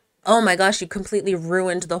like, oh my gosh, you completely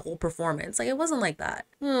ruined the whole performance. Like it wasn't like that.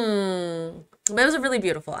 But it was really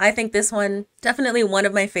beautiful. I think this one, definitely one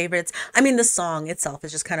of my favorites. I mean, the song itself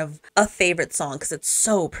is just kind of a favorite song because it's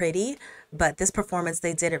so pretty. But this performance,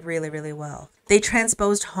 they did it really well. They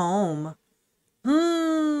transposed home.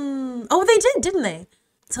 Oh, they did, didn't they?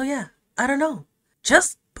 So yeah, I don't know.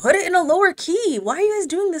 Just put it in a lower key. Why are you guys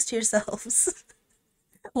doing this to yourselves?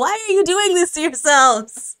 Why are you doing this to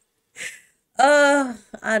yourselves? I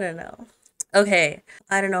don't know. Okay,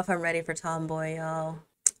 I don't know if I'm ready for Tomboy, y'all.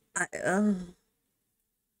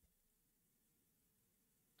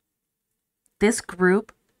 This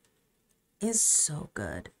group is so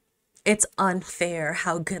good. It's unfair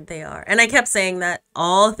how good they are. And I kept saying that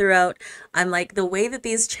all throughout. I'm like, the way that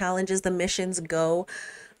these challenges, the missions go,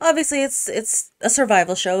 obviously it's a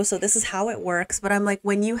survival show, so this is how it works. But I'm like,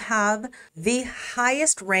 when you have the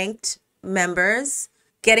highest ranked members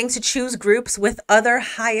getting to choose groups with other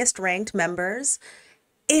highest ranked members,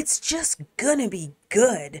 it's just gonna be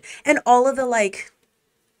good. And all of the like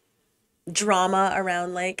drama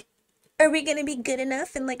around like, are we gonna be good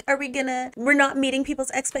enough? And like, we're not meeting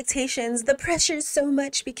people's expectations. The pressure's so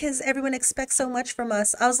much because everyone expects so much from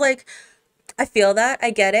us. I was like, I feel that.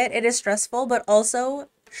 I get it. It is stressful, but also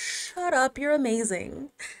shut up. You're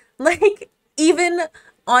amazing. Like, even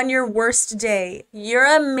on your worst day, you're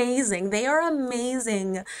amazing. They are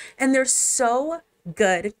amazing. And they're so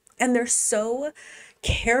good. And they're so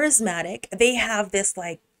charismatic. They have this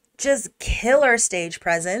like just killer stage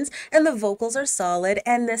presence, and the vocals are solid,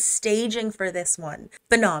 and the staging for this one,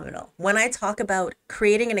 phenomenal. When I talk about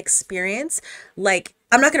creating an experience, like,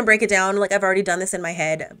 I'm not going to break it down, like I've already done this in my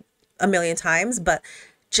head a million times, but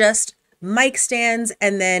just mic stands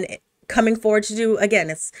and then coming forward to do, again,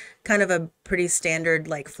 it's kind of a pretty standard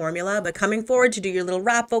like formula, but coming forward to do your little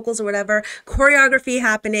rap vocals or whatever, choreography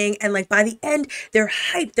happening, and like by the end they're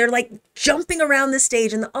hyped, they're like jumping around the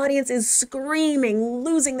stage and the audience is screaming,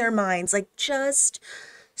 losing their minds, like just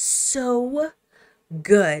so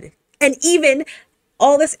good. And even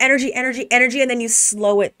all this energy, and then you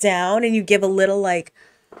slow it down and you give a little like,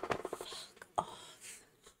 fuck off.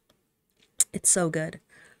 It's so good.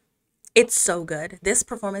 It's so good. This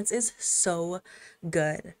performance is so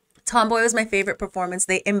good. Tomboy was my favorite performance.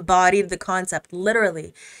 They embodied the concept,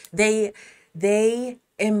 literally. They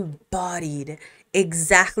embodied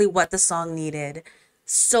exactly what the song needed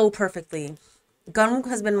so perfectly. Gunwook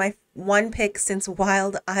has been my one pick since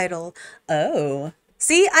I-DLE. Oh.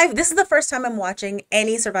 See, this is the first time I'm watching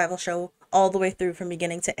any survival show all the way through from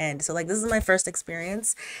beginning to end. So like, this is my first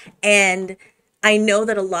experience, and I know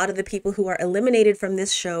that a lot of the people who are eliminated from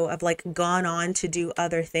this show have like gone on to do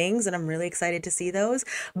other things, and I'm really excited to see those.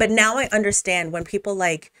 But now I understand when people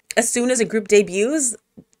like, as soon as a group debuts,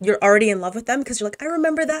 you're already in love with them because you're like, I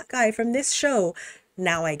remember that guy from this show.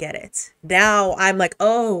 Now I get it. Now I'm like,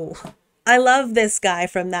 oh, I love this guy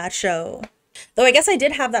from that show. Though I guess I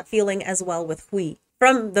did have that feeling as well with Hui.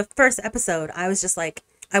 From the first episode, I was just like,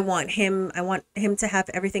 I want him to have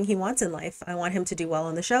everything he wants in life. I want him to do well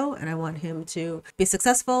on the show, and I want him to be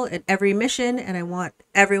successful in every mission, and I want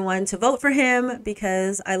everyone to vote for him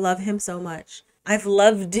because I love him so much. I've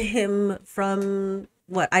loved him from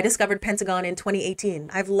what? I discovered Pentagon in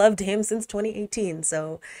 2018. I've loved him since 2018,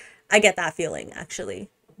 so I get that feeling actually,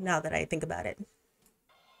 now that I think about it.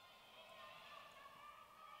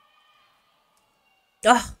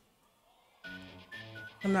 Oh,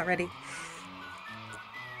 I'm not ready.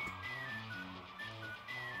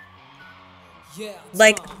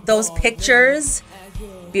 Like those pictures,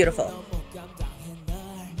 beautiful.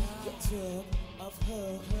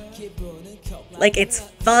 Like it's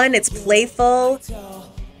fun, it's playful,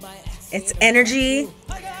 it's energy,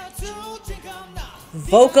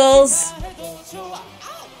 vocals.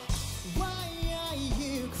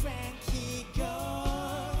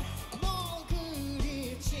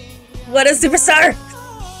 What a superstar!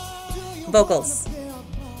 Vocals.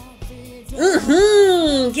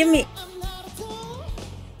 Give me.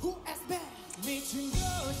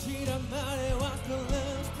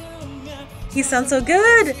 He sounds so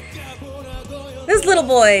good. This little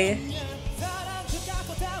boy.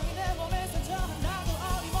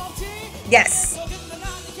 Yes.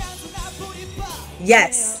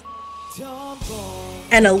 Yes.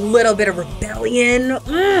 And a little bit of rebellion.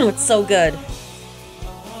 It's so good.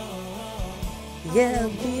 Yeah,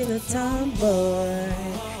 be the tomboy.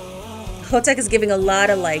 Hotek is giving a lot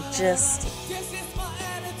of like just.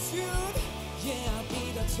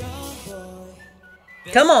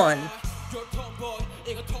 Come on.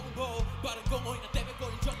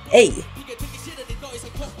 Hey.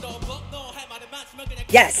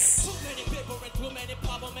 Yes.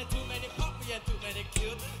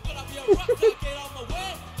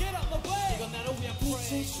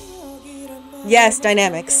 Yes,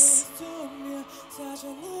 dynamics.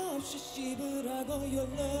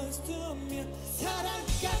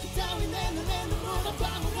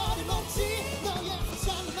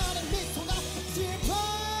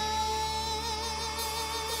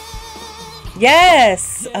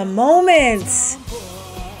 Yes, a moment.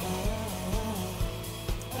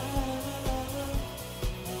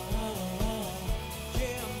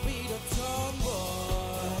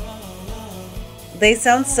 They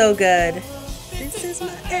sound so good. This is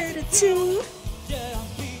my attitude.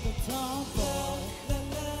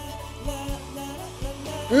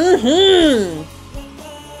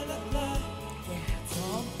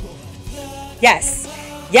 Yes.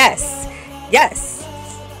 Yes. Yes.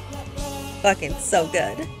 Fucking so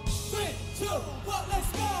good.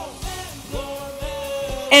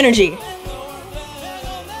 Energy.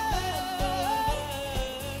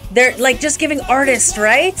 They're like just giving artists,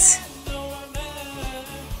 right?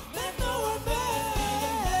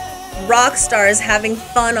 Rock stars having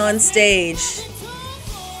fun on stage.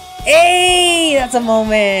 Hey, that's a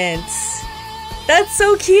moment. That's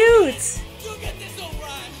so cute.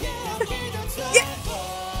 Yeah.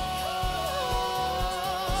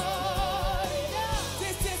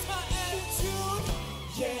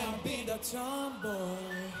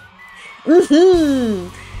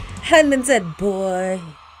 Hanman said, boy.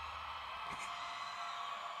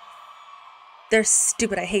 They're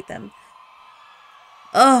stupid. I hate them.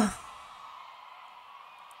 Oh.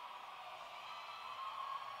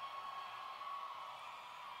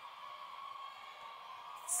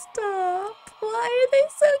 Stop. Why are they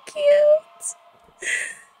so cute?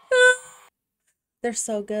 They're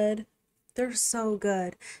so good. They're so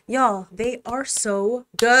good. Y'all, they are so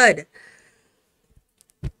good.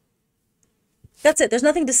 That's it. There's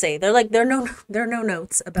nothing to say. There are no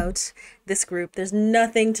notes about this group. There's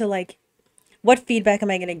nothing to like, what feedback am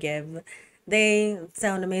I going to give? They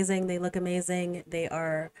sound amazing. They look amazing. They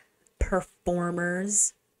are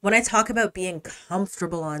performers. When I talk about being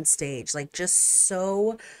comfortable on stage, like just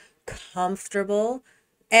so comfortable,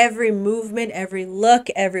 every movement, every look,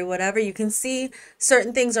 every whatever, you can see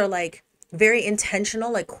certain things are like very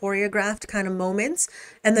intentional, like choreographed kind of moments.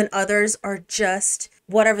 And then others are just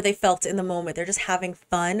whatever they felt in the moment. They're just having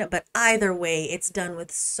fun. But either way, it's done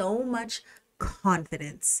with so much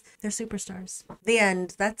confidence. They're superstars. The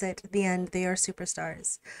end. That's it. The end. They are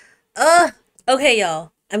superstars. Okay,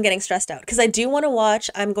 y'all. I'm getting stressed out because I do want to watch.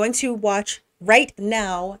 I'm going to watch right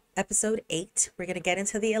now episode 8. We're going to get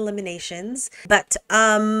into the eliminations. But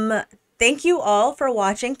thank you all for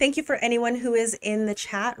watching. Thank you for anyone who is in the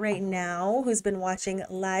chat right now who's been watching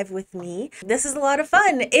live with me. This is a lot of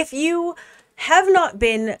fun. If you have not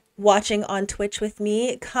been watching on Twitch with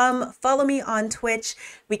me, come follow me on Twitch.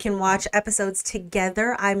 We can watch episodes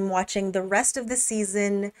together. I'm watching the rest of the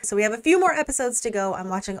season. So we have a few more episodes to go. I'm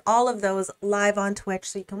watching all of those live on Twitch.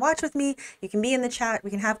 So you can watch with me. You can be in the chat.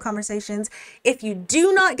 We can have conversations. If you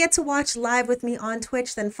do not get to watch live with me on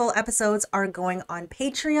Twitch, then full episodes are going on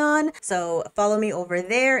Patreon. So follow me over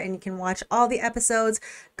there and you can watch all the episodes.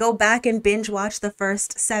 Go back and binge watch the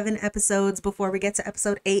first 7 episodes before we get to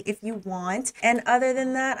episode 8 if you want. And other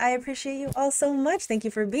than that, I appreciate you all so much. Thank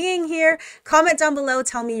you for being here. Comment down below.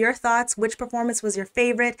 Tell me your thoughts. Which performance was your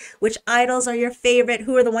favorite? Which idols are your favorite?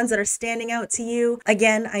 Who are the ones that are standing out to you?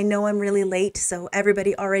 Again, I know I'm really late, so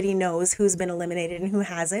everybody already knows who's been eliminated and who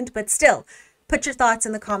hasn't, but still, put your thoughts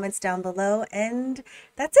in the comments down below. And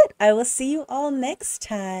that's it. I will see you all next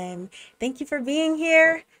time. Thank you for being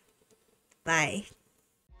here. Bye.